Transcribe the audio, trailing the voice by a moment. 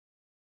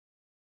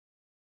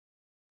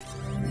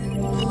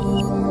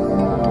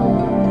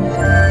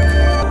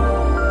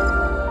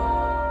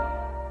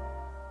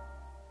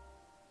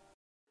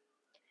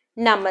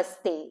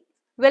Namaste.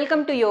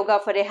 Welcome to Yoga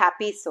for a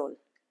Happy Soul.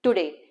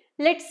 Today,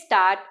 let's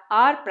start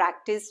our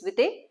practice with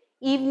a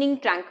evening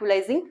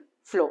tranquilizing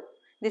flow.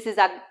 This is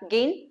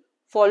again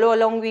follow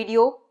along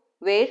video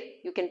where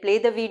you can play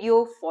the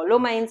video, follow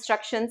my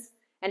instructions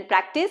and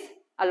practice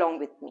along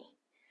with me.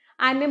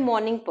 I'm a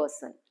morning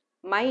person.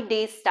 My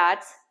day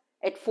starts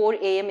at 4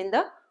 a.m. in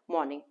the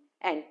morning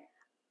and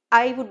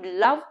I would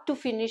love to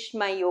finish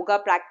my yoga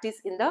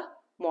practice in the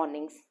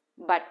mornings,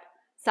 but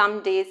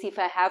some days if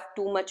I have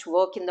too much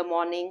work in the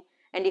morning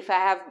and if I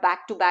have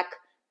back-to-back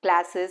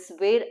classes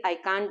where I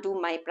can't do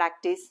my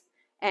practice,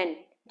 and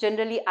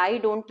generally I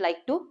don't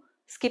like to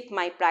skip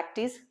my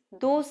practice,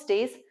 those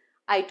days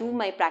I do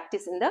my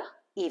practice in the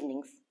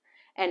evenings.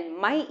 And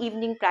my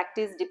evening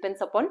practice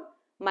depends upon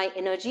my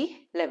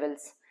energy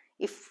levels.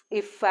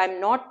 If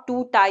I'm not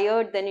too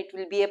tired, then it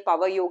will be a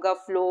power yoga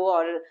flow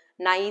or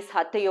nice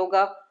hatha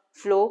yoga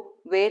flow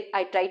where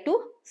I try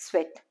to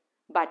sweat.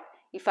 But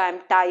if I am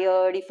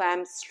tired, if I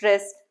am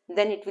stressed,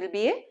 then it will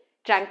be a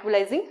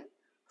tranquilizing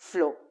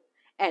flow.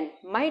 And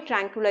my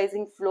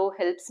tranquilizing flow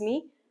helps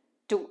me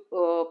to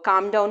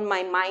calm down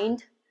my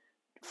mind,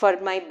 for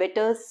my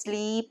better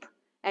sleep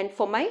and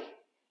for my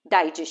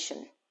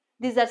digestion.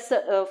 These are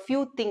a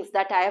few things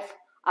that I have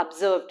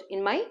observed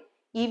in my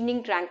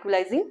evening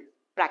tranquilizing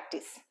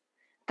practice.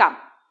 Come,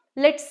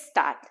 let's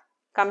start.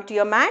 Come to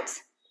your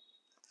mats.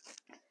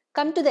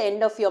 Come to the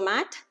end of your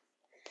mat.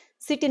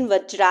 Sit in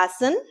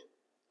Vajrasan.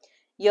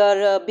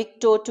 Your big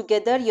toe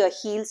together, your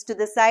heels to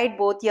the side,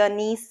 both your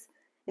knees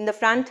in the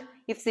front.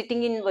 If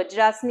sitting in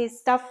Vajrasan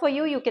is tough for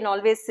you, you can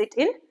always sit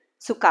in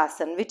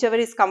Sukhasan, whichever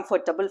is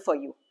comfortable for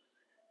you.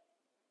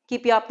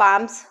 Keep your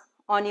palms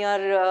on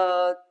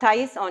your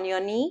thighs, on your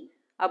knee,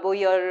 above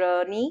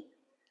your knee.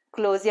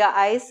 Close your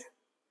eyes,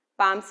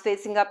 palms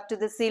facing up to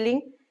the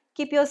ceiling.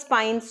 Keep your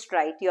spine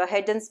straight, your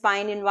head and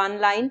spine in one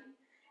line,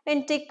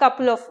 and take a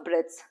couple of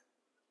breaths.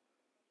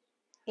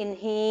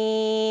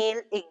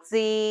 Inhale,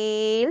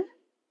 exhale.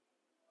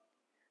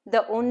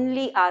 The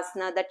only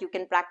asana that you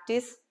can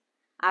practice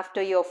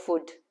after your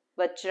food,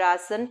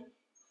 Vajrasan,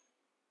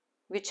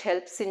 which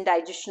helps in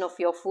digestion of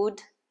your food.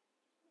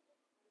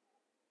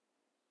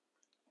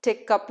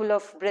 Take a couple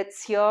of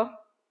breaths here.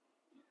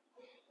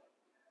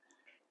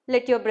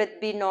 Let your breath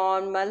be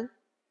normal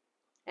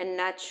and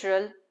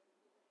natural.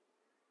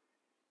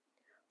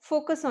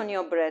 Focus on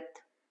your breath.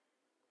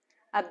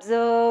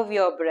 Observe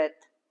your breath.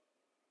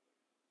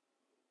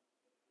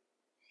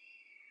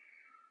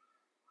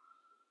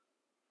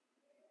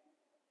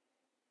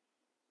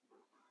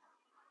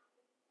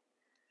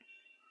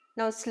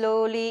 Now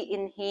slowly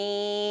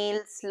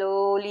inhale,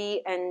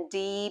 slowly and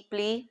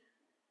deeply.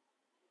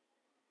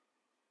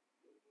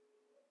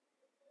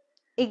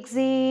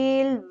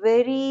 Exhale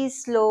very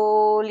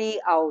slowly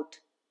out.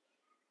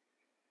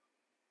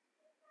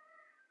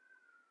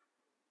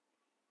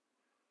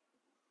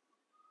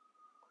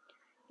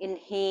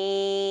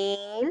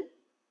 Inhale,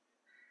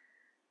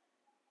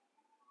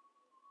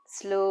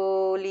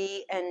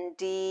 slowly and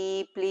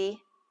deeply.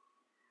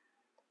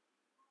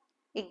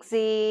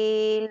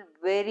 Exhale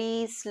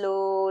very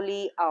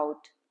slowly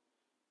out.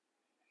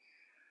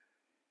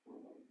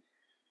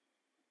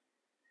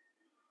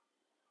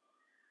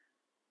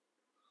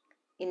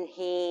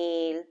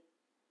 Inhale,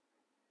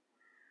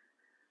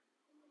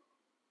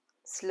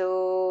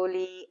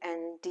 slowly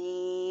and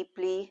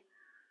deeply.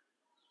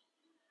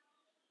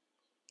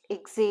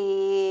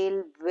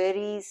 Exhale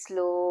very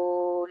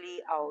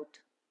slowly out.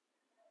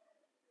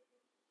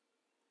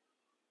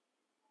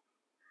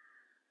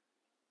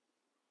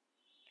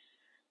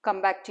 Come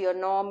back to your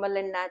normal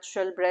and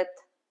natural breath.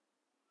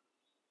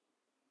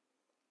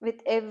 With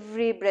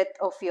every breath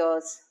of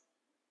yours,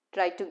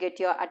 try to get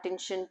your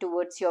attention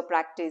towards your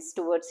practice,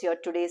 towards your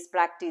today's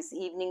practice,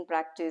 evening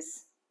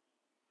practice.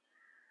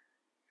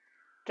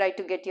 Try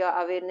to get your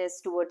awareness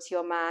towards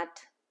your mat,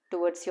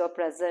 towards your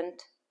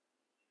present.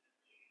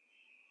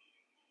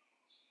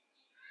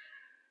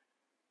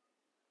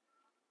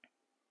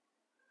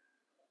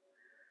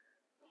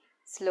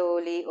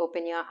 Slowly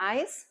open your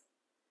eyes.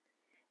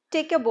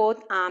 Take your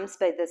both arms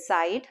by the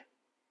side.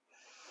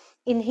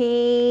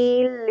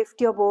 Inhale, lift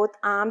your both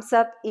arms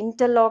up,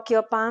 interlock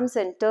your palms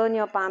and turn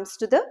your palms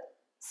to the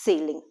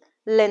ceiling.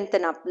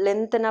 Lengthen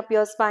up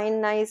your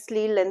spine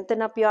nicely,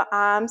 lengthen up your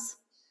arms.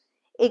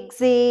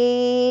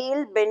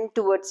 Exhale, bend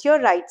towards your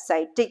right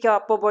side. Take your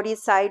upper body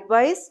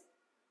sidewise.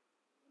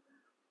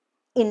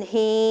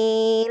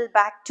 Inhale,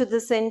 back to the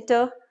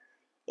center.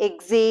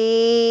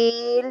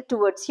 Exhale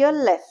towards your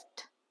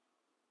left.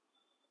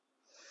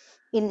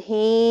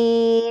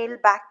 Inhale,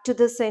 back to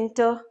the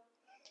center.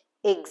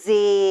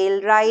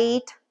 Exhale,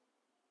 right.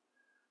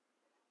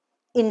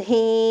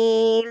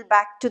 Inhale,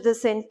 back to the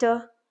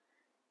center.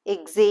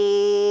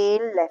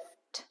 Exhale,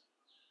 left.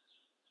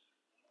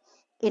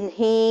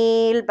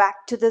 Inhale,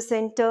 back to the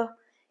center.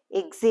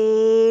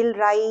 Exhale,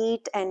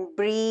 right, and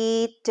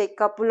breathe. Take a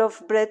couple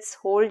of breaths.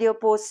 Hold your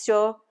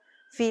posture.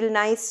 Feel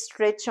nice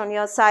stretch on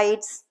your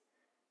sides.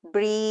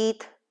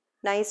 Breathe.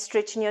 Nice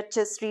stretch in your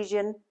chest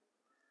region.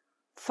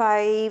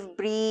 5,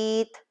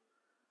 breathe.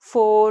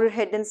 4,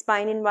 head and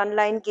spine in one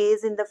line,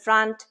 gaze in the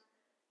front.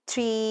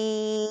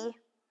 3,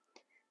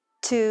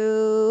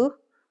 2,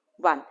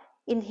 1.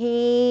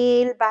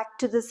 Inhale back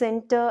to the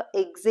center,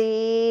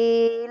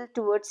 exhale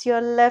towards your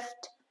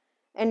left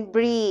and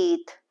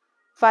breathe.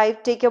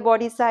 5, take your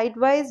body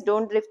sidewise,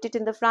 don't lift it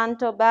in the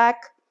front or back.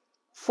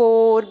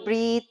 4,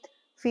 breathe,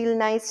 feel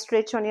nice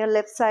stretch on your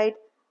left side.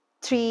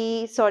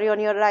 3, on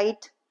your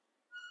right.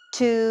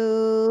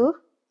 2,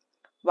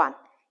 1.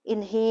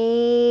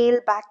 Inhale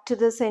back to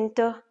the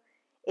center,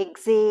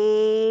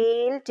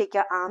 exhale, take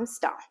your arms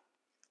down.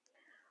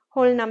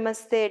 Hold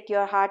Namaste at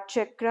your heart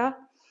chakra.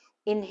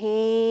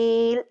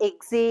 Inhale,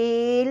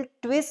 exhale,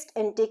 twist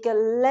and take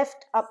your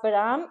left upper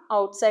arm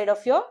outside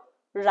of your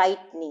right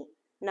knee.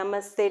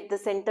 Namaste at the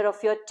center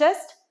of your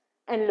chest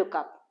and look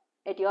up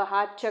at your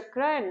heart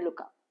chakra and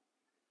look up.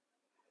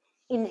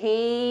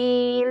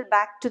 Inhale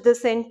back to the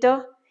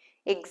center.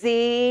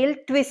 Exhale,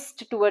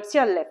 twist towards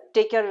your left.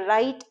 Take your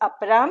right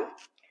upper arm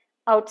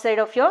outside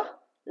of your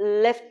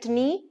left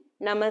knee.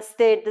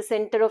 Namaste at the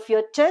center of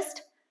your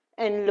chest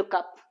and look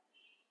up.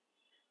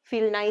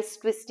 Feel nice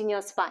twist in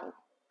your spine.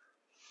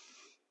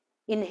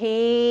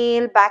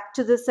 Inhale back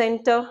to the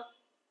center.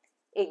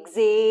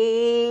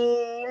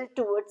 Exhale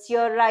towards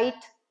your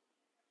right.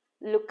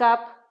 Look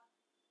up.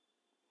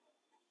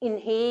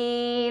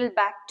 Inhale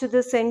back to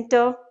the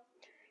center.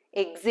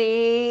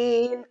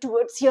 Exhale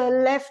towards your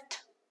left.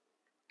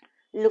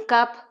 Look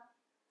up.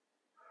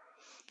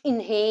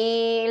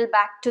 Inhale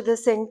back to the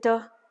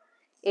center.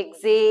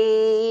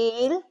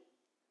 Exhale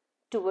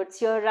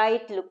towards your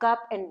right. Look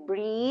up and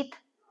breathe.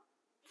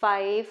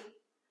 5.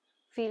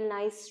 Feel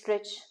nice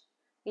stretch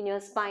in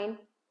your spine.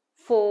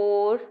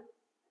 4.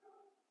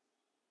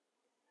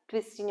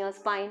 Twist in your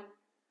spine.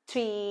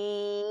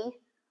 3,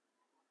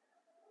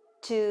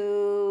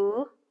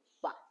 2,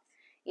 1.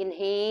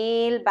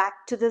 Inhale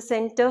back to the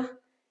center.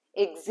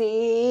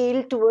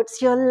 Exhale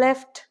towards your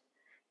left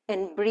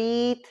and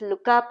breathe.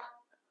 Look up.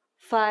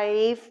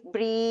 5.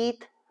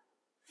 Breathe.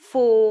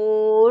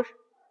 4,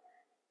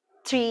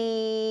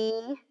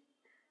 3,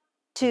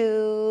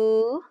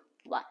 2,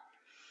 1.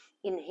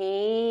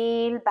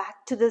 Inhale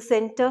back to the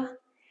center.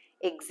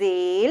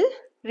 Exhale.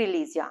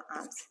 Release your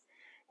arms.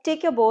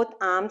 Take your both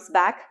arms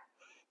back.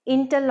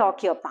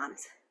 Interlock your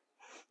palms.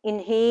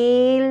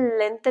 Inhale,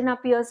 lengthen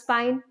up your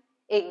spine.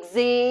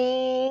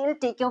 Exhale,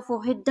 take your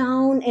forehead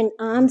down and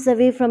arms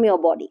away from your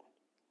body.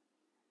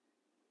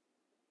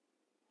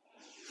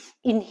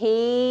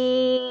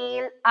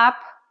 Inhale, up.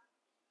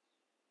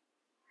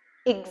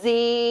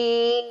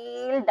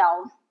 Exhale,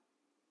 down.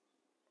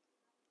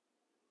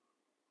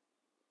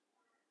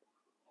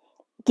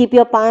 Keep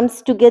your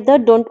palms together.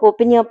 Don't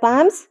open your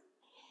palms.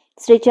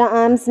 Stretch your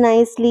arms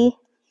nicely.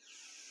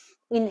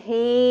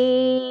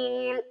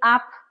 Inhale,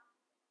 up.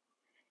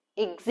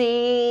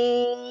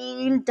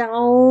 Exhale,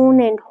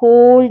 down and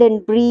hold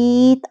and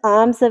breathe.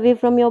 Arms away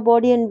from your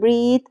body and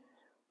breathe.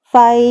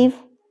 5,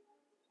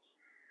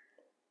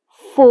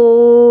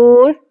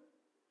 4,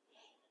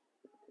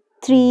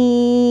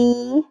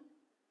 3,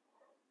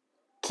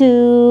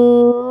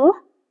 2,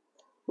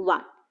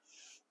 1.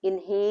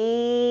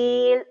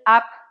 Inhale,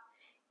 up.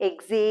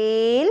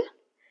 Exhale,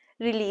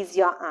 release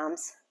your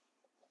arms.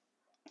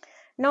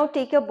 Now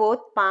take your both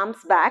palms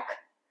back.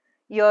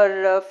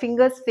 Your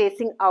fingers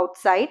facing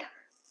outside.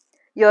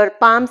 Your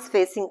palms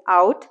facing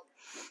out.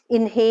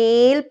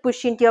 Inhale,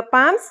 push into your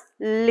palms.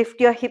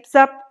 Lift your hips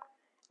up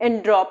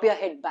and drop your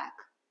head back.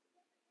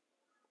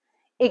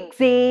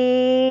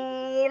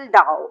 Exhale,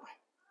 down.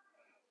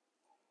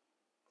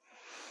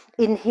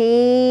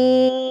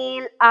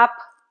 Inhale, up.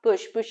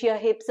 Push your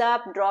hips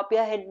up. Drop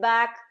your head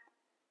back.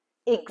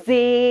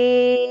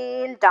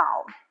 Exhale,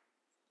 down.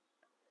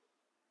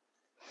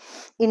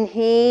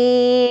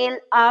 Inhale,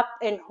 up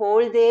and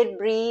hold there.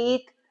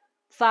 Breathe.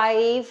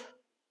 5.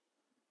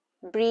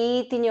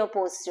 Breathe in your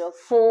posture.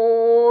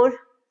 4.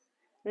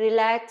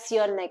 Relax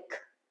your neck.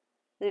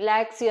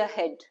 Relax your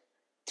head.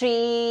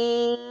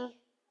 3,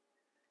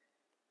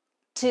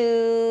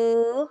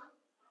 2,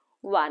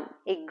 1.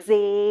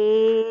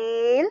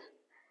 Exhale,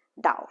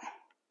 down.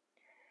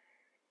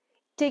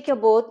 Take your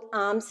both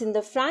arms in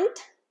the front.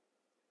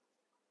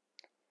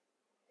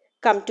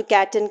 Come to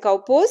cat and cow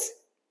pose.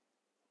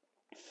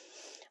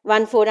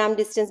 1 forearm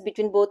distance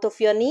between both of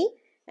your knee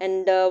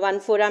and 1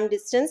 forearm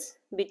distance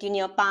between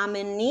your palm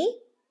and knee.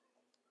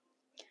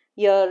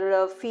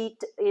 Your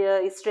feet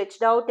is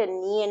stretched out and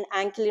knee and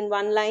ankle in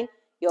one line.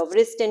 Your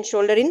wrist and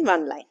shoulder in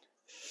one line.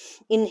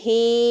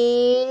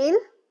 Inhale,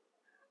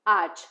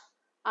 arch.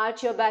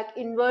 Arch your back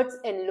inwards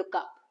and look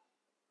up.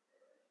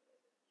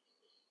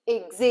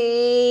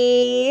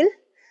 Exhale,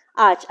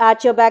 arch.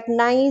 Arch your back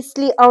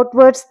nicely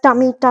outwards,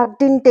 tummy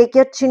tucked in. Take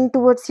your chin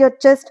towards your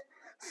chest.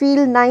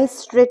 Feel nice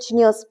stretch in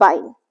your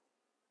spine.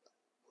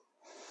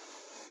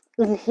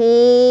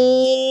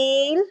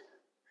 Inhale,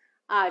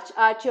 arch.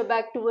 Arch your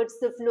back towards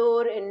the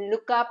floor and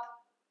look up.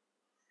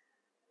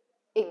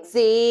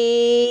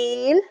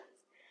 Exhale,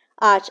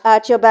 arch.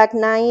 Arch your back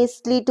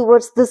nicely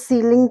towards the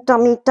ceiling,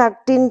 tummy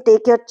tucked in.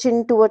 Take your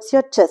chin towards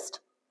your chest.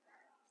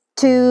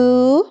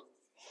 2,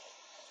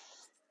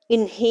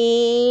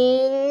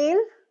 Inhale.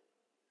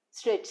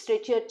 Stretch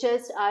your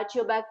chest, arch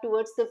your back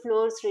towards the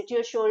floor, stretch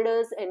your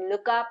shoulders and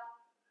look up.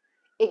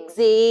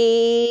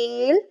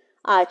 Exhale.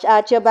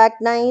 Arch your back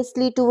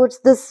nicely towards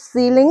the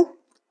ceiling.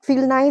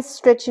 Feel nice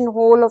stretch in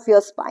whole of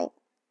your spine.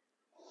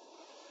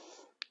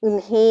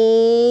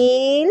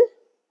 Inhale.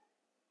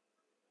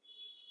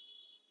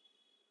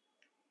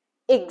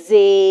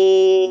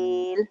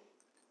 Exhale.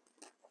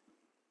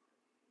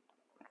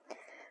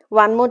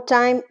 One more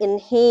time.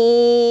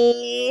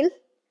 Inhale.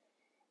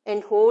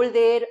 And hold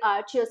there.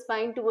 Arch your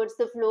spine towards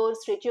the floor.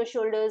 Stretch your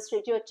shoulders.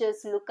 Stretch your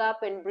chest. Look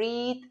up and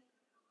breathe.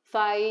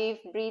 5.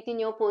 Breathe in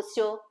your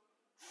posture.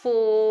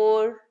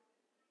 4,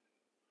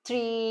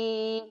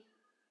 3,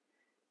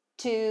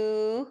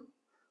 2,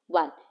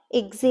 1.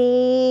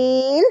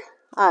 Exhale.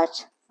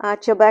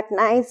 Arch your back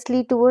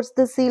nicely towards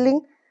the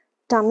ceiling.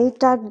 Tummy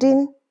tucked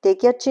in.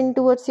 Take your chin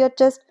towards your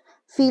chest.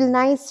 Feel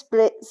nice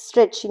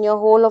stretch in your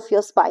whole of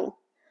your spine.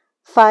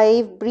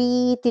 5.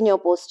 Breathe in your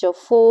posture.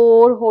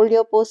 4. Hold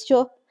your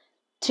posture.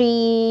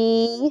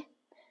 3,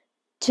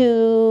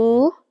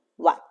 2,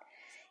 1.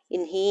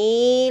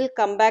 Inhale.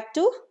 Come back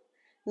to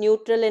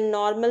neutral and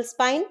normal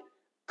spine.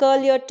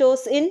 Curl your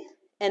toes in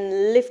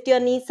and lift your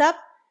knees up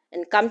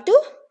and come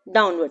to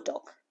downward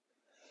dog.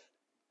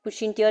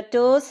 Push into your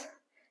toes.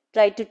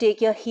 Try to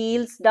take your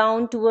heels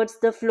down towards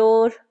the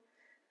floor.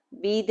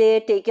 Be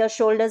there. Take your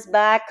shoulders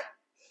back.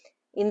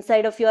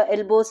 Inside of your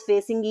elbows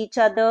facing each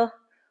other.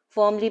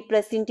 Firmly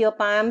press into your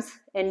palms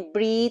and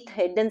breathe.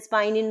 Head and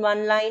spine in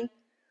one line.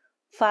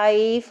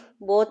 5.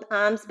 Both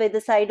arms by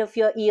the side of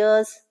your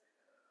ears.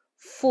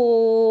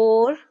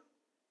 4,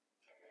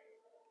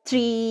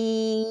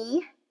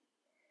 3,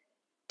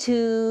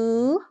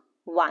 2,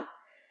 1.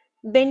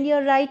 Bend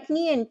your right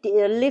knee and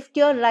lift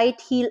your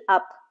right heel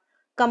up.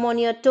 Come on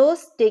your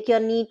toes. Take your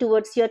knee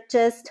towards your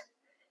chest.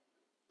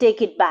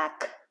 Take it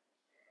back.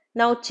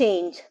 Now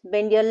change.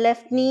 Bend your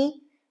left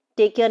knee.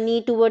 Take your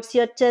knee towards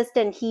your chest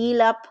and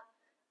heel up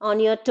on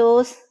your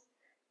toes.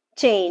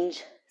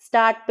 Change.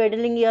 Start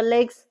pedaling your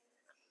legs.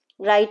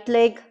 Right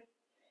leg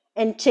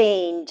and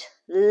change.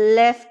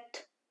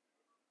 Left.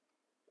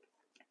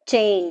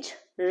 Change.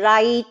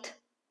 Right.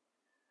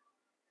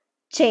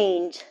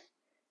 Change.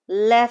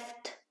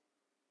 Left.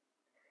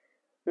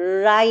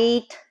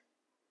 Right.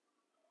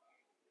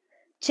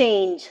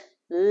 Change.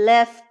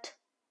 Left.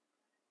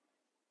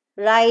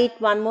 Right.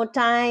 One more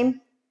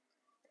time.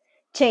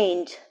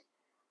 Change.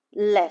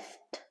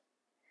 Left.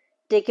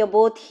 Take your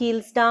both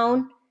heels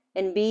down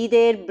and be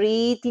there.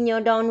 Breathe in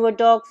your downward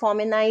dog. Form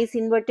a nice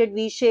inverted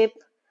V shape.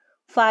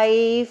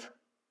 5,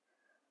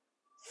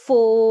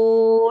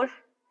 4,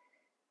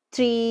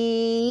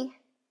 3,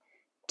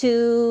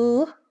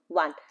 2,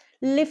 1.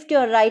 Lift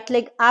your right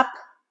leg up.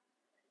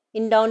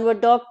 In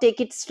downward dog, take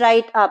it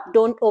straight up.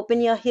 Don't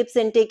open your hips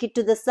and take it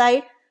to the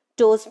side.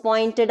 Toes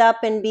pointed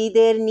up and be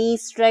there.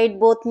 Knees straight,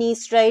 both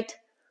knees straight.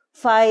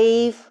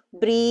 5,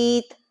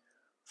 breathe.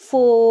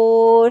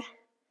 4,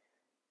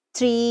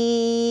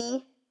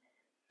 3,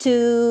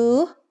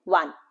 2,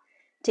 1.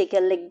 Take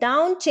your leg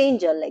down,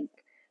 change your leg.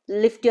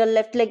 Lift your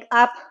left leg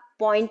up,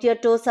 point your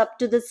toes up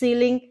to the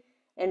ceiling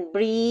and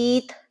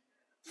breathe.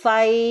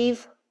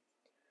 5,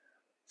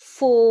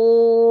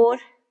 4,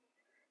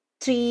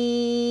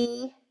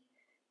 3,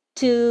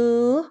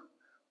 2,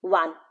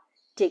 1.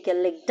 Take your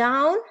leg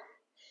down.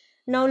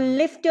 Now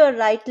lift your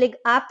right leg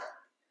up.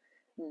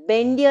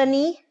 Bend your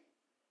knee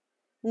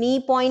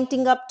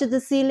pointing up to the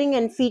ceiling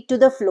and feet to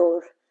the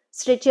floor.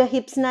 Stretch your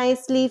hips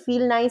nicely.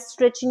 Feel nice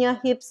stretch in your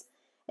hips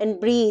and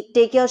breathe.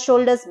 Take your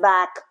shoulders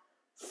back.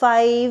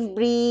 5,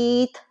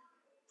 breathe.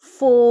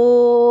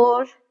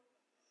 4,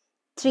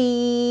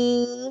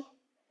 3,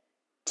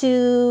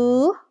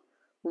 2,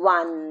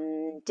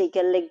 1. Take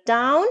your leg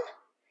down.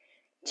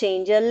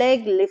 Change your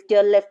leg. Lift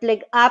your left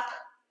leg up.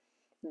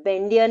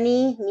 Bend your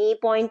knee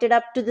pointed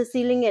up to the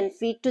ceiling and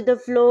feet to the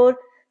floor.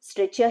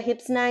 Stretch your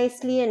hips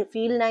nicely and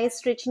feel nice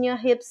stretch in your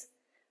hips.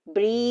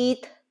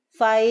 Breathe.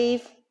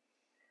 5,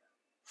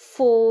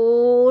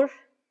 4,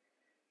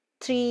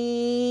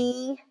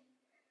 3,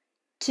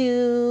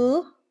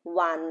 2,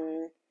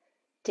 1.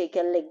 Take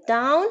your leg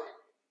down.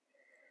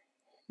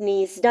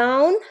 Knees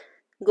down.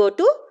 Go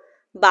to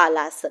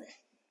Balasana.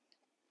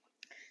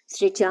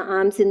 Stretch your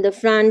arms in the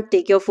front.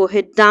 Take your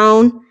forehead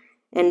down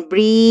and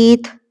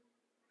breathe.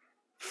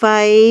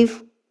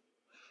 5,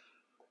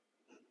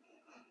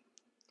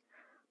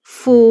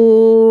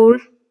 4,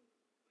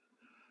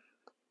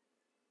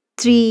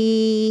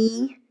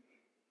 3,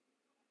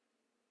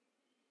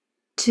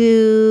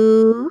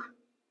 2,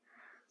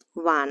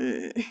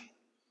 1.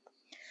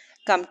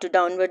 Come to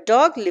downward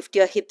dog. Lift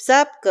your hips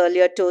up. Curl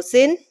your toes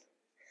in.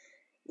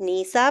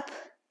 Knees up.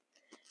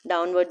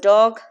 Downward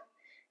dog.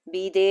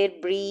 Be there.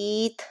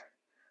 Breathe.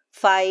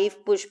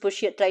 5.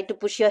 Try to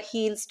push your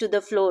heels to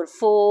the floor.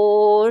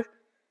 4,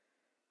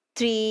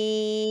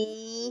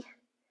 3,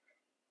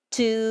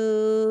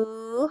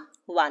 2,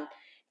 1.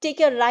 Take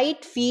your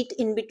right feet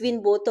in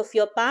between both of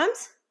your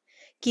palms.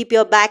 Keep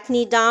your back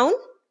knee down.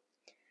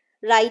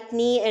 Right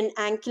knee and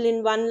ankle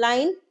in one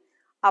line.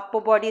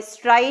 Upper body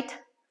straight.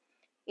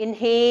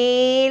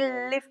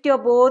 Inhale, lift your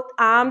both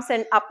arms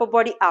and upper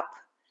body up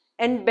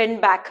and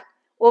bend back.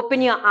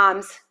 Open your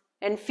arms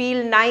and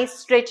feel nice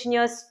stretch in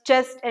your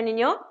chest and in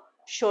your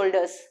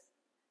shoulders.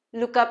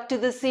 Look up to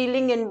the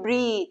ceiling and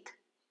breathe.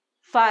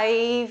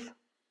 5,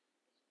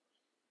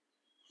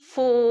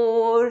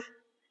 4,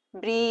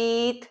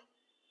 breathe.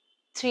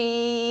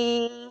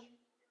 3,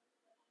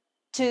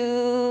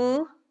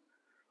 2,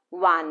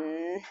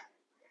 1.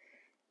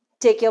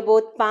 Take your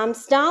both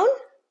palms down.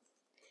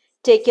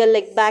 Take your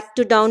leg back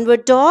to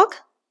downward dog.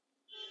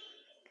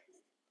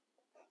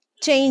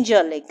 Change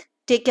your leg.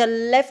 Take your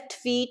left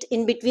feet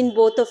in between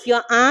both of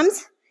your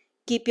arms.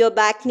 Keep your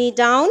back knee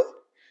down.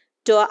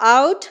 Toe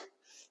out.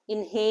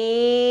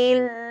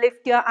 Inhale,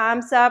 lift your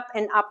arms up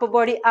and upper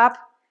body up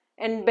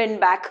and bend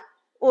back.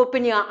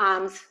 Open your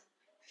arms.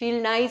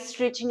 Feel nice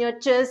stretch in your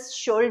chest,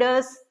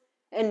 shoulders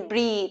and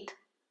breathe.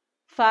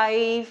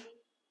 5,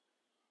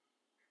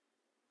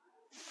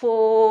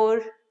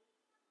 4,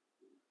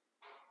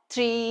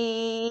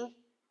 3,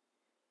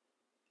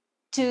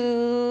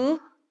 2,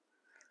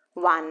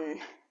 1.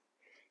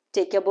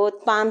 Take your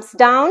both palms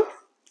down.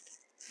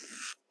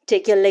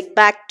 Take your leg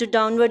back to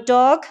downward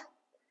dog.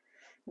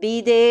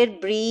 Be there.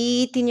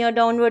 Breathe in your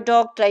downward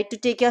dog. Try to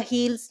take your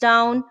heels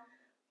down.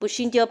 Push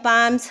into your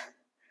palms.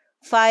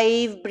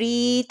 5.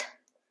 Breathe.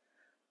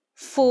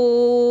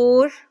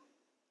 4,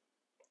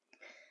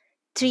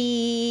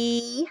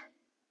 3,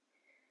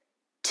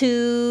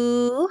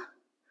 2,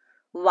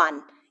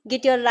 1.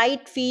 Get your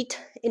right feet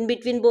in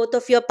between both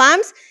of your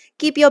palms.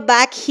 Keep your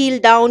back heel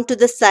down to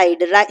the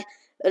side. Right,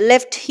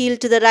 left heel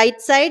to the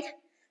right side.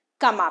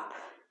 Come up.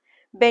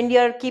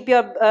 Keep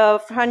your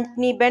front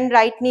knee bend,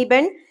 right knee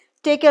bend.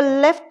 Take your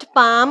left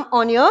palm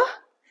on your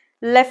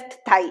left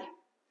thigh.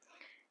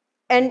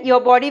 And your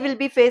body will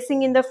be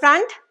facing in the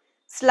front.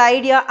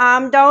 Slide your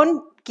arm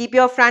down. Keep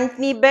your front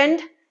knee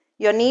bent.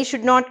 Your knee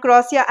should not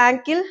cross your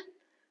ankle.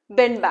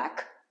 Bend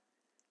back.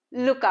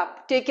 Look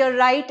up. Take your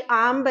right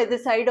arm by the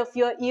side of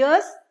your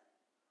ears.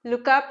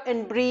 Look up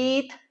and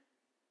breathe.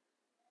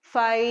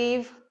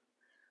 5.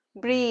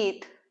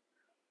 Breathe.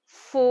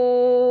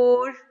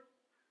 4,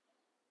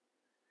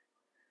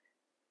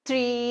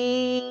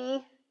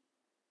 3,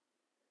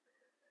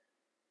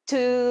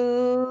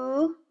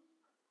 2,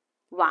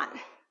 1.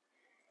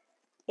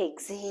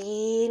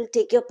 Exhale.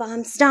 Take your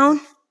palms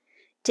down.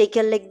 Take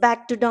your leg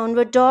back to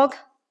downward dog.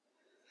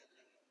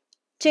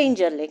 Change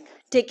your leg.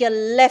 Take your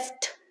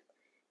left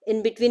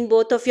in between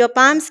both of your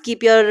palms.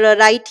 Keep your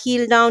right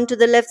heel down to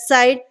the left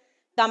side.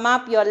 Come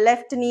up. Your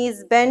left knee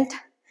is bent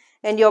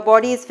and your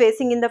body is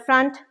facing in the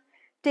front.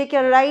 Take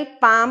your right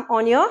palm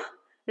on your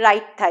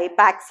right thigh,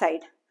 back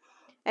side.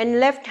 And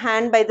left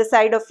hand by the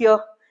side of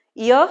your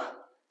ear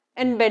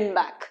and bend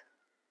back.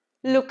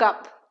 Look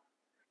up.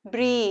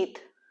 Breathe.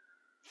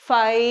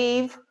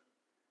 5,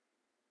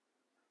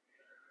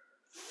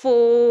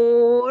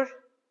 4,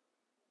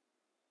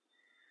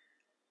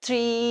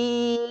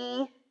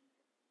 3,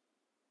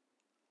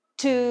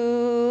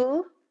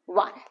 2,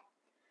 1.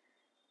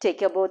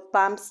 Take your both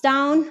palms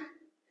down.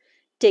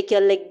 Take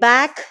your leg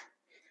back.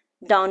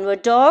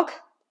 Downward dog.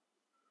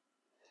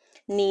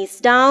 Knees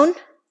down.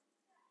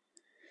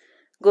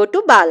 Go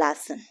to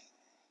Balasana.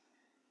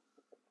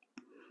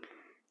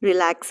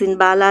 Relax in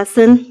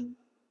Balasana.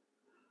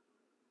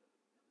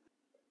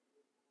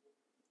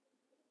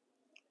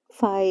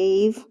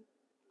 5,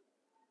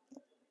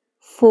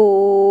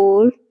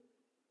 4,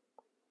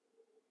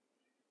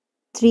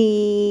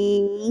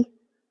 3,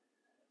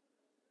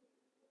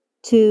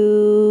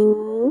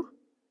 2,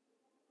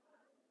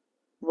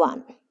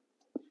 1.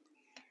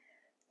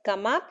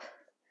 Come up.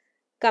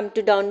 Come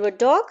to downward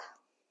dog.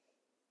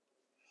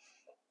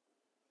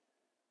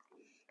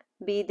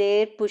 Be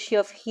there. Push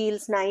your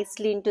heels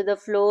nicely into the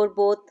floor.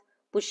 Both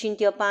push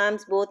into your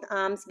palms. Both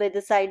arms by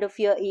the side of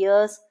your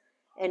ears.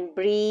 And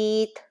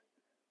breathe.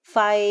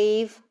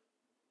 5,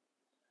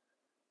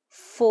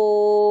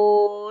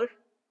 4,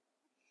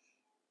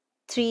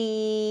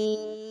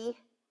 3,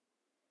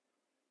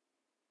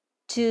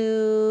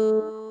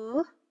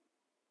 2,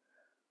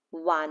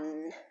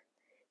 1.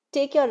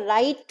 Take your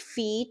right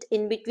feet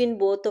in between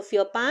both of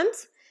your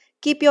palms.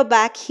 Keep your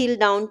back heel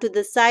down to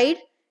the side.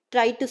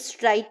 Try to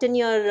straighten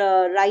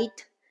your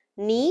right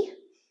knee.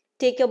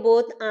 Take your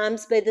both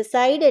arms by the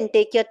side and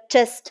take your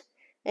chest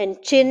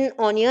and chin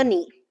on your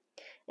knee.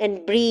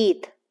 And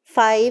breathe.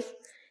 5.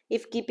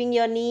 If keeping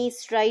your knee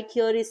straight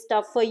here is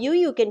tough for you,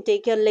 you can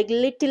take your leg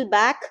little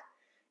back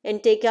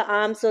and take your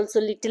arms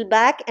also little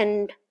back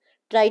and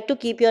try to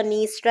keep your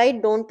knee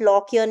straight. Don't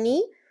lock your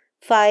knee.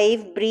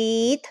 5.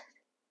 Breathe.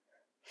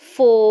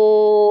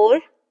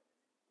 4,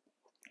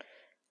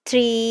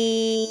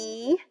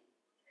 3,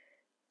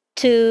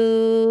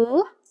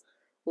 2,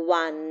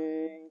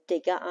 1.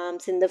 Take your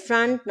arms in the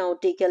front. Now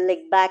take your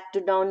leg back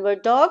to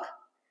downward dog.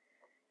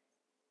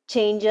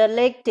 Change your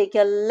leg. Take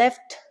your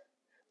left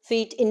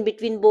feet in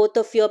between both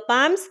of your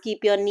palms.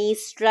 Keep your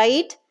knees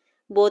straight.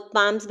 Both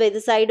palms by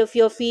the side of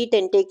your feet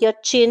and take your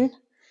chin,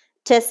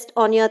 chest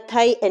on your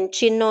thigh and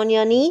chin on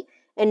your knee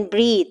and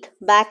breathe.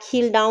 Back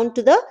heel down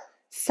to the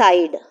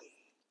side.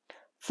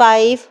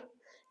 5.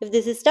 If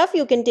this is tough,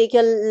 you can take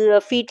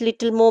your feet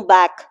little more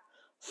back.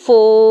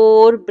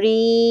 4.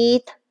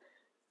 Breathe.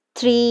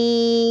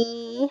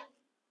 3,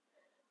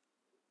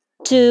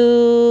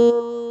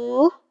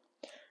 2,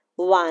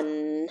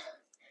 1.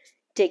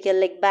 Take your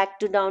leg back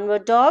to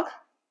downward dog.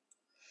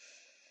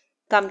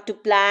 Come to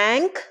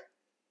plank.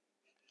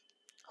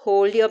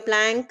 Hold your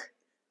plank.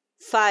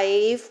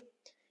 5.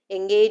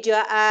 Engage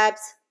your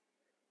abs.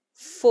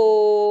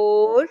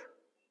 4,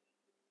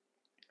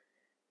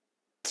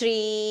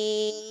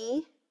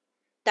 3.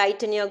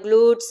 Tighten your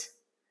glutes.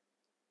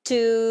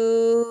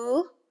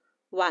 2,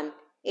 1.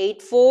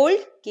 8 fold.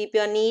 Keep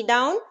your knee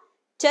down.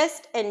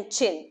 Chest and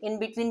chin in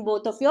between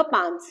both of your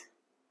palms.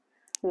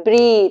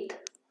 Breathe.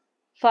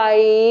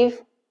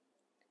 5,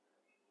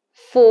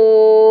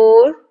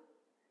 4,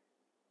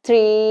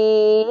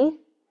 3,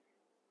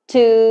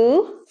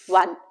 2,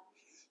 1.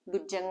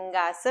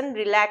 Bhujangasana.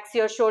 Relax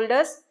your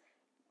shoulders.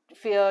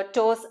 If your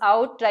toes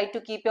out, try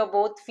to keep your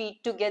both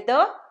feet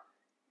together.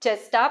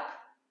 Chest up.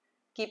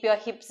 Keep your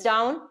hips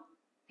down.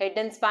 Head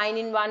and spine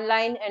in one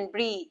line and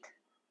breathe.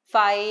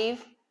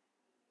 5,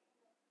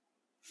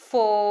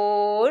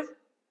 4,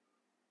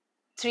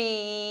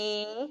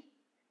 3,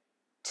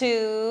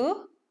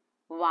 2,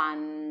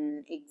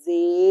 1.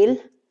 Exhale.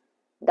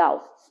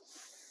 Down.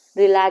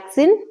 Relax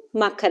in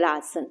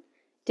Makarasana.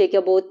 Take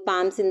your both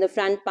palms in the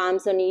front,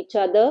 palms on each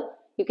other.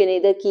 You can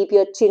either keep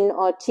your chin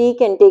or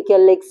cheek and take your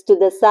legs to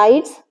the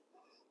sides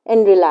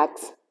and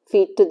relax.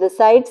 Feet to the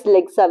sides,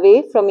 legs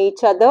away from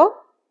each other.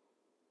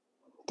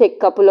 Take a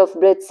couple of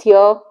breaths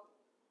here.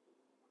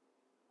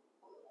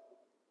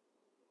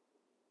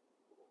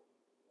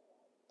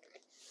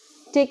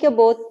 Take your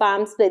both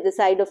palms by the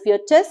side of your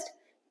chest.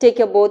 Take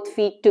your both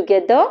feet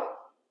together.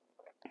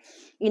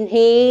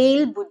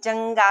 Inhale,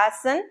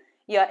 Bhujangasana.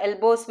 Your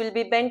elbows will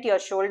be bent, your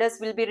shoulders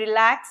will be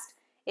relaxed.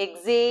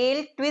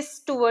 Exhale,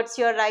 twist towards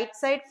your right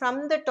side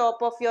from the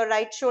top of your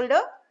right shoulder.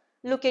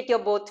 Look at your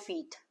both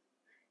feet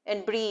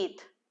and breathe.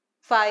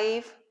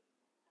 5,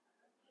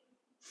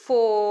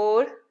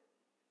 4,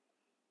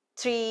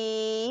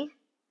 3,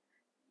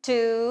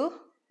 2,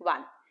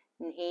 1.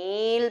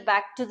 Inhale,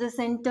 back to the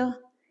center.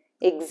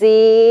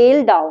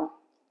 Exhale, down.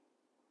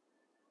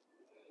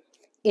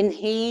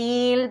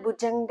 Inhale,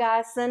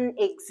 Bhujangasana.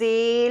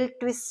 Exhale,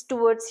 twist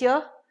towards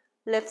your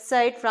left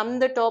side from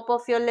the top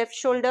of your left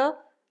shoulder.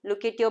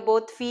 Look at your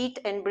both feet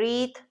and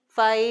breathe.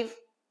 5,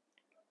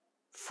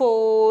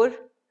 4,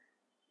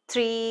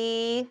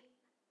 3,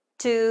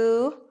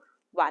 2,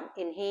 1.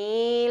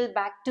 Inhale,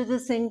 back to the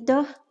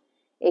center.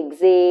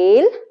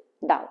 Exhale,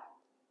 down.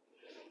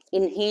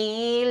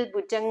 Inhale,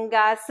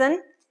 Bhujangasana.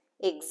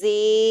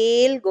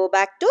 Exhale, go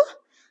back to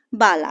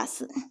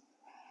Balasana.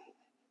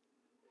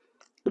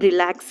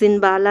 Relax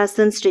in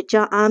Balasana. Stretch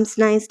your arms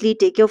nicely.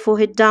 Take your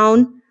forehead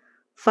down.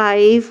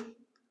 5,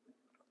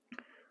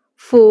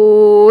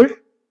 4,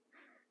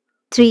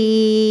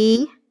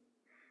 3,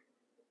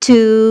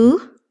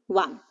 2,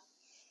 1.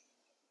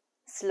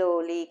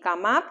 Slowly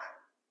come up.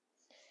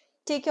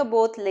 Take your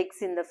both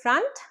legs in the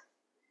front.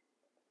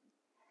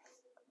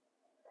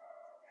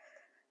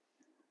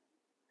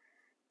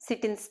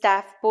 Sit in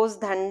staff pose,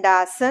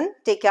 Dandasana.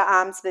 Take your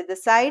arms by the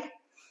side.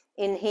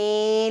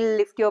 Inhale,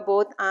 lift your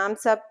both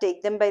arms up.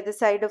 Take them by the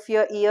side of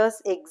your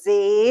ears.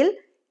 Exhale,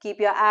 keep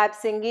your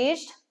abs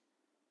engaged.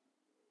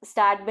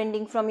 Start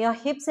bending from your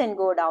hips and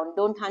go down.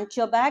 Don't hunch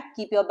your back.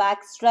 Keep your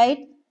back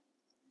straight.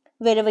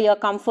 Wherever you're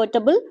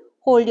comfortable,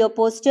 hold your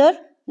posture.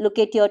 Look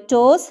at your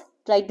toes.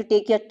 Try to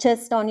take your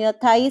chest on your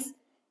thighs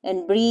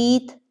and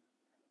breathe.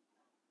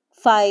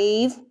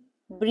 5,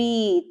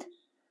 breathe.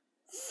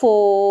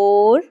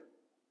 4,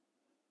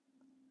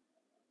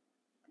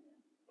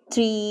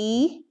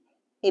 3,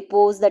 a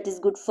pose that is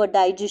good for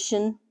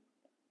digestion,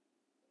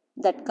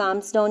 that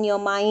calms down your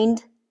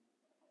mind.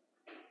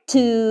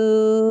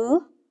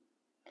 2,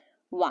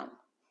 1.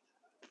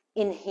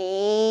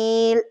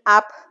 Inhale,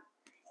 up.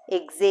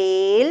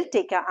 Exhale,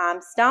 take your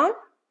arms down.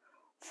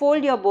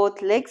 Fold your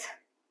both legs.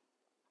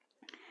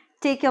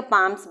 Take your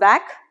palms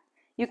back.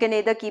 You can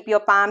either keep your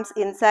palms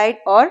inside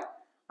or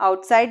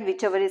outside,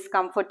 whichever is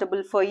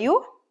comfortable for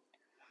you.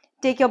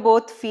 Take your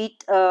both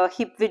feet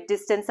hip width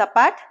distance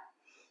apart.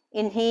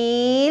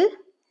 Inhale,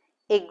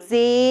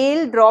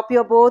 exhale, drop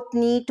your both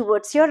knee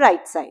towards your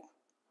right side.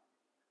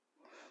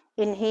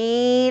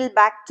 Inhale,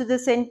 back to the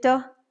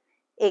center.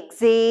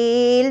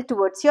 Exhale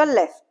towards your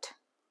left.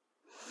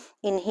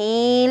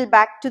 Inhale,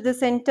 back to the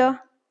center.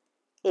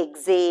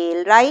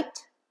 Exhale, right.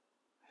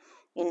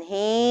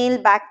 Inhale,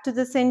 back to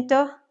the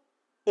center.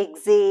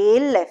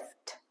 Exhale,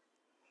 left.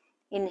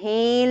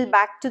 Inhale,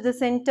 back to the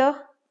center.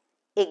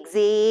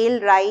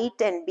 Exhale, right,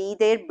 and be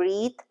there.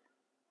 Breathe.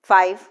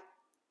 5,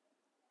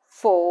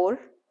 4,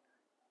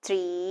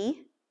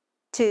 3,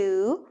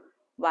 2,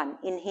 1.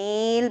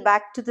 Inhale,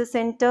 back to the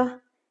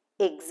center.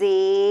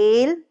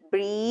 Exhale,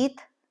 breathe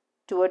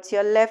towards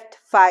your left.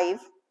 5,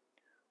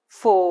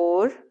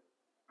 4,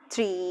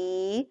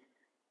 3,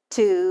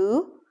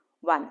 2,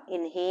 1.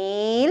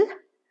 Inhale,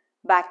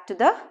 back to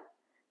the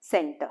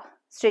center.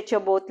 Stretch your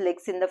both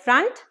legs in the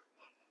front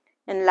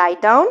and lie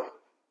down.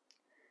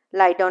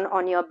 Lie down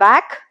on your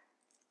back.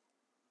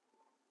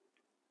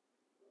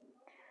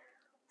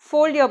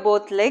 Fold your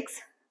both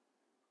legs.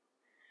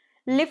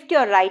 Lift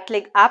your right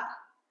leg up.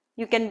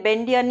 You can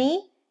bend your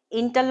knee,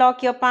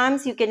 interlock your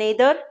palms. You can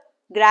either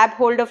grab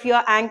hold of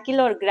your ankle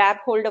or grab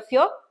hold of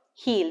your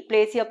heel.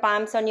 Place your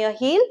palms on your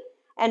heel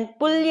and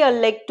pull your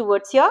leg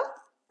towards your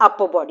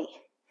upper body.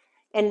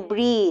 And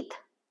breathe.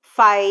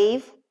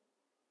 5.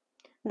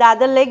 The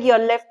other leg, your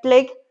left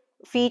leg,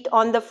 feet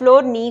on the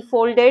floor, knee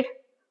folded.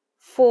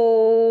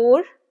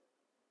 4,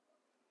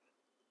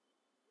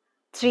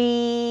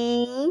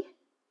 3,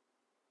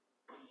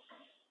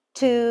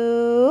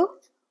 2,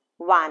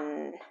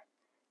 1.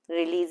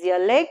 Release your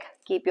leg.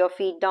 Keep your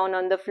feet down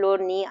on the floor,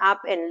 knee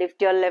up, and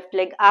lift your left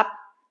leg up.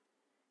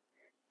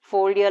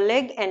 Fold your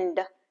leg and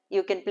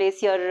you can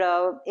place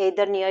your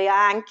either near your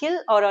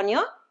ankle or on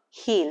your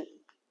heel.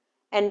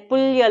 And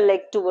pull your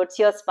leg towards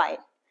your spine.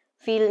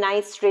 Feel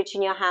nice stretch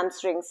in your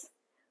hamstrings.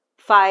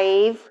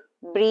 5.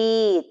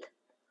 Breathe.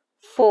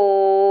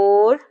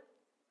 4,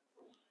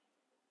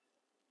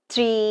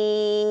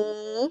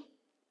 3,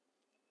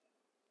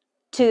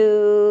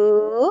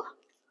 2,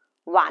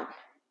 1.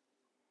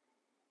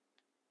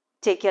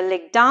 Take your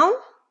leg down.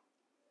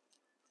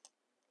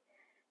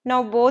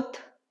 Now both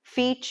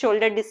feet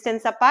shoulder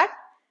distance apart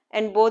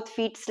and both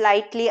feet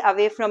slightly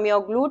away from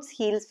your glutes,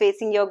 heels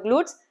facing your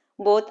glutes,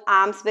 both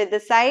arms by the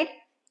side.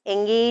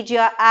 Engage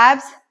your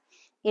abs.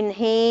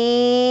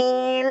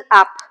 Inhale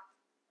up.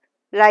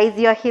 Rise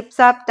your hips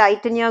up,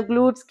 tighten your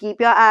glutes, keep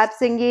your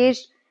abs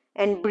engaged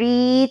and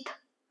breathe.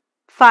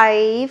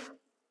 5,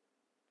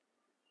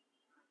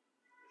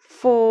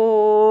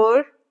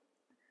 4,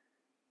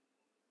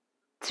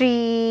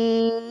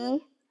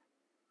 3,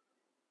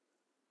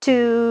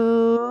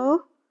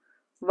 2,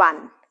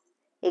 1.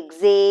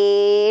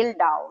 Exhale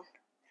down.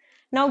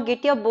 Now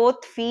get your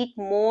both feet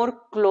more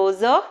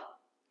closer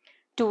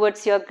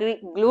towards your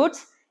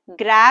glutes.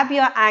 Grab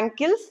your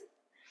ankles.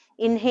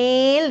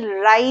 Inhale,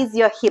 rise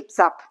your hips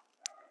up.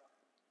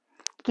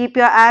 Keep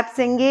your abs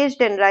engaged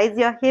and rise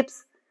your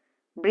hips.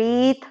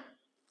 Breathe.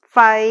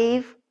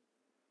 5,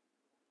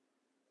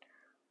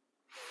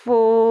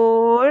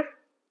 4,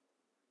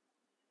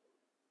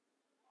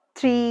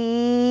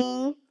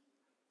 3,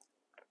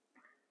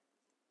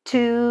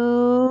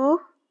 2,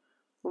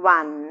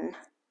 1.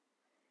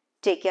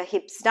 Take your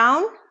hips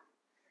down.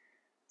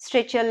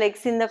 Stretch your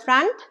legs in the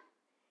front.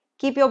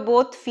 Keep your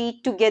both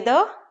feet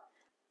together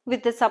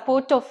with the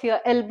support of your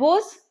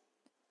elbows.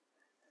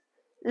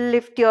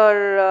 Lift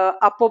your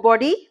upper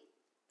body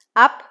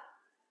up.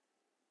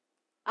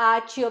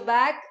 Arch your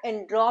back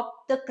and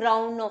drop the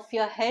crown of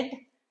your head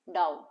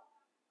down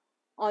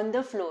on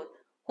the floor.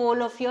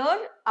 Whole of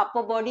your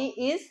upper body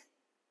is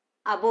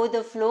above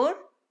the floor.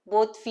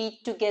 Both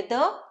feet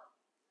together.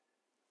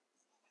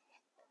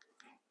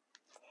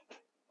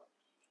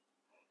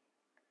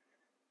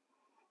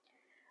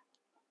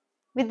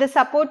 With the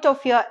support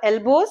of your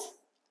elbows,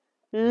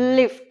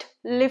 lift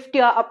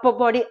your upper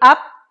body up.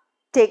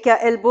 Take your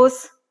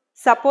elbows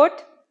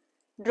support.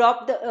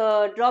 Drop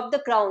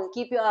the crown.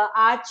 Keep your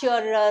arch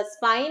your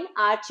spine,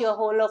 arch your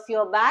whole of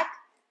your back,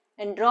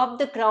 and drop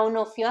the crown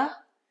of your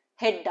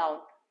head down.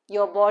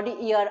 Your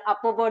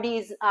upper body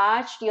is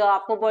arched. Your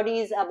upper body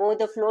is above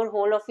the floor.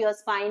 Whole of your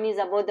spine is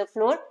above the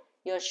floor.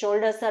 Your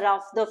shoulders are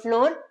off the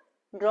floor.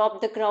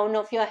 Drop the crown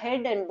of your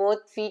head and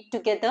both feet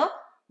together.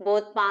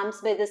 Both palms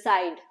by the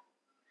side.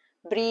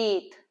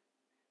 Breathe.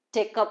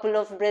 Take a couple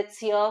of breaths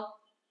here.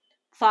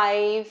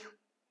 5,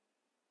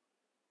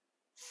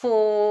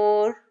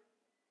 4,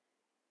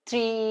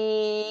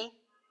 3,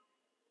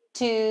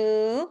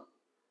 2,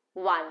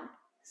 1.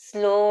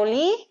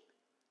 Slowly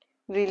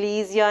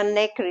release your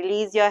neck,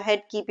 release your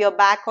head, keep your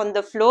back on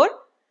the floor.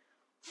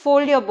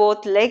 Fold your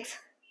both legs.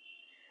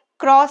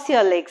 Cross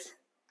your legs.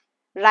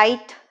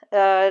 Right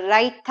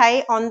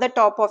thigh on the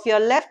top of your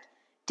left.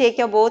 Take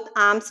your both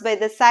arms by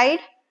the side.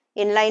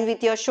 In line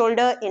with your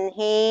shoulder.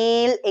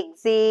 Inhale,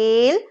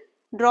 exhale.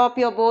 Drop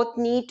your both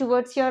knee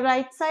towards your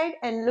right side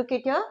and look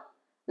at your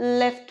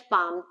left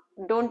palm.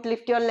 Don't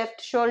lift your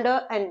left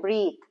shoulder and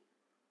breathe.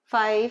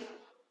 5,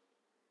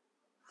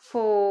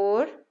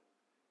 4,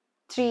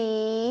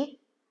 3,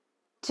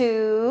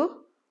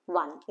 2,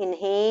 1.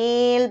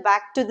 Inhale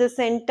back to the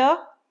center.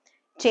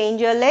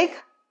 Change your leg.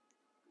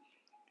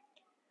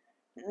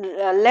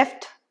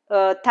 Left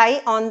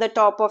thigh on the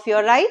top of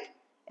your right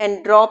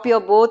and drop your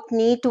both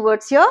knee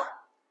towards your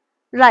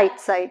right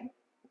side.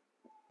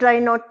 Try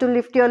not to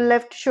lift your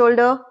left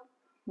shoulder.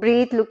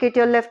 Breathe. Look at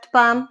your left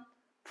palm.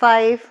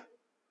 5,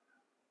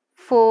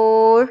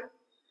 4,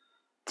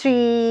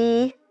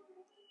 3,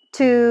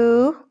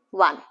 2,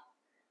 1.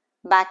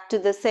 Back to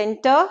the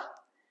center.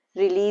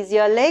 Release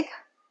your leg.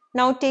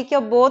 Now take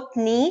your both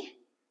knee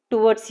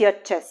towards your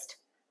chest.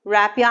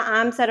 Wrap your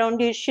arms around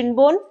your shin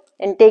bone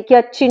and take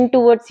your chin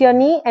towards your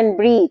knee and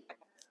breathe.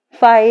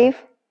 5,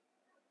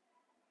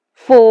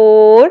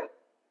 4,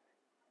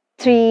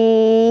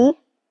 3,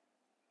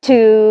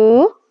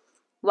 2,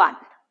 1.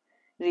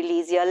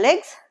 Release your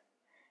legs.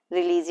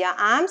 Release your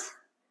arms.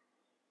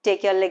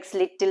 Take your legs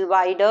little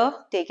wider.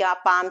 Take your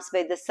palms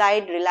by the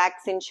side.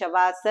 Relax in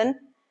Shavasana.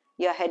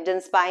 Your head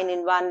and spine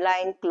in one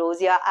line.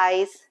 Close your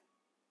eyes.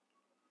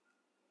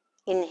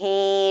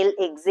 Inhale,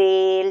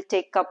 exhale.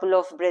 Take couple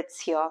of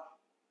breaths here.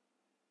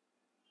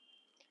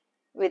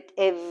 With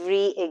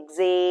every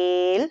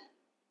exhale,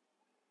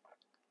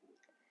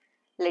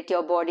 let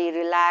your body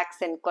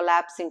relax and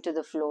collapse into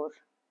the floor.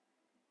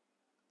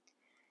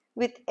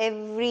 With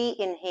every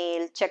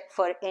inhale, check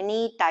for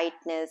any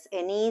tightness,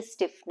 any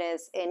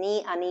stiffness,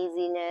 any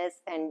uneasiness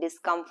and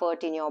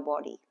discomfort in your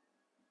body.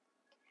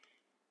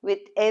 With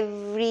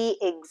every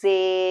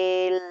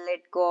exhale,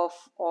 let go of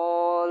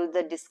all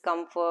the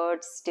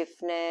discomfort,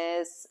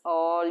 stiffness,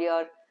 all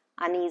your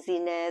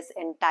uneasiness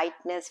and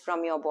tightness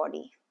from your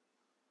body.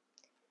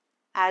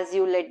 As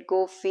you let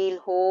go, feel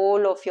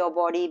whole of your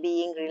body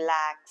being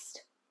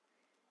relaxed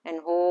and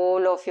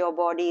whole of your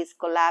body is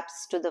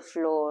collapsed to the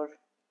floor.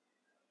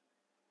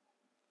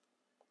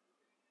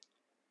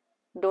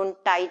 Don't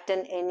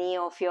tighten any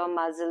of your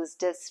muscles,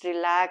 just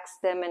relax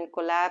them and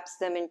collapse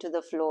them into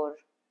the floor.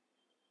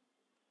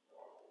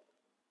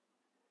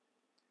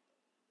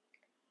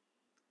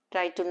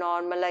 Try to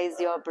normalize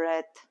your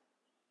breath.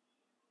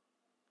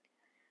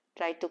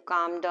 Try to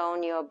calm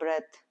down your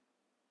breath.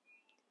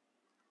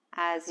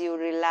 As you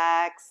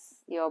relax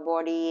your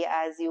body,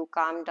 as you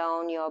calm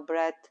down your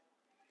breath,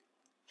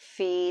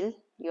 feel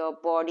your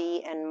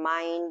body and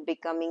mind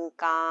becoming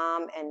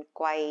calm and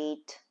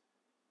quiet.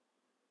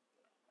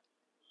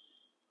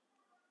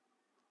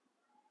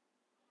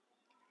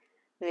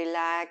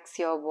 Relax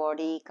your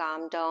body,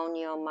 calm down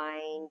your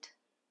mind.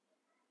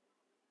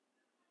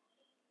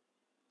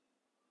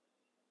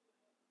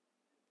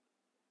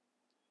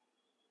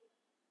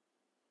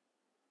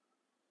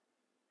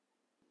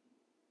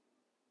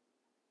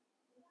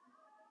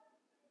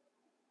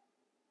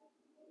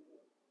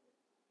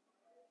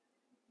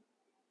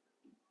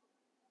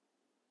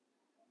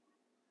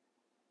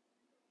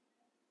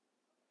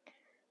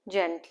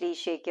 Gently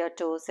shake your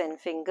toes and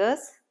fingers.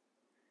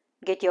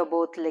 Get your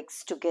both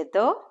legs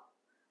together.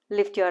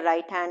 Lift your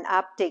right hand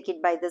up, take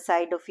it by the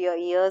side of your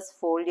ears,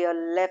 fold your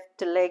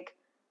left leg,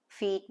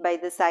 feet by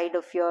the side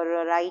of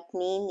your right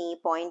knee, knee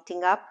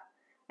pointing up,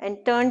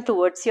 and turn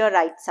towards your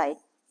right side.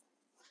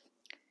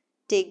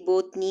 Take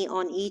both knee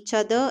on each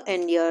other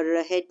and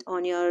your head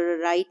on your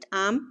right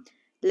arm,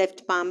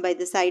 left palm by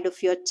the side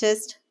of your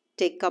chest.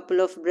 Take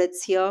couple of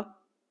breaths here.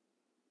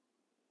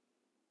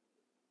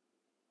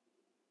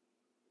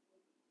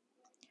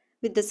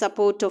 With the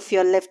support of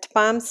your left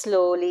palm,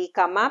 slowly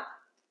come up.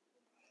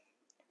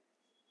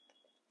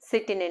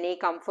 Sit in any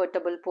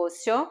comfortable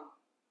posture.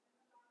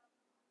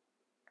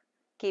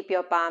 Keep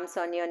your palms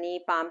on your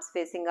knee, palms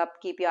facing up.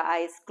 Keep your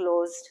eyes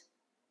closed.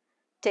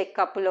 Take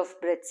couple of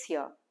breaths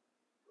here.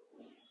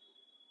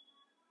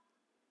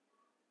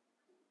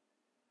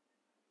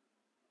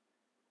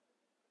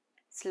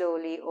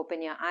 Slowly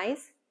open your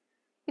eyes.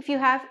 If you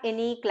have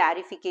any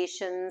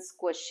clarifications,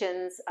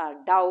 questions or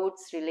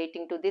doubts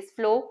relating to this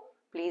flow,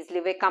 please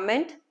leave a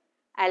comment.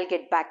 I'll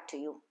get back to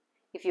you.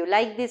 If you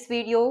like this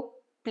video,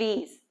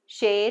 please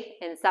share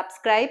and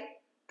subscribe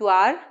to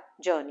our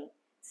journey.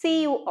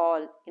 See you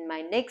all in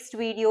my next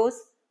videos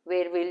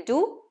where we'll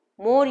do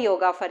more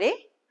yoga for a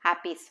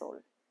happy soul.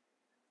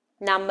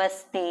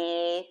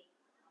 Namaste.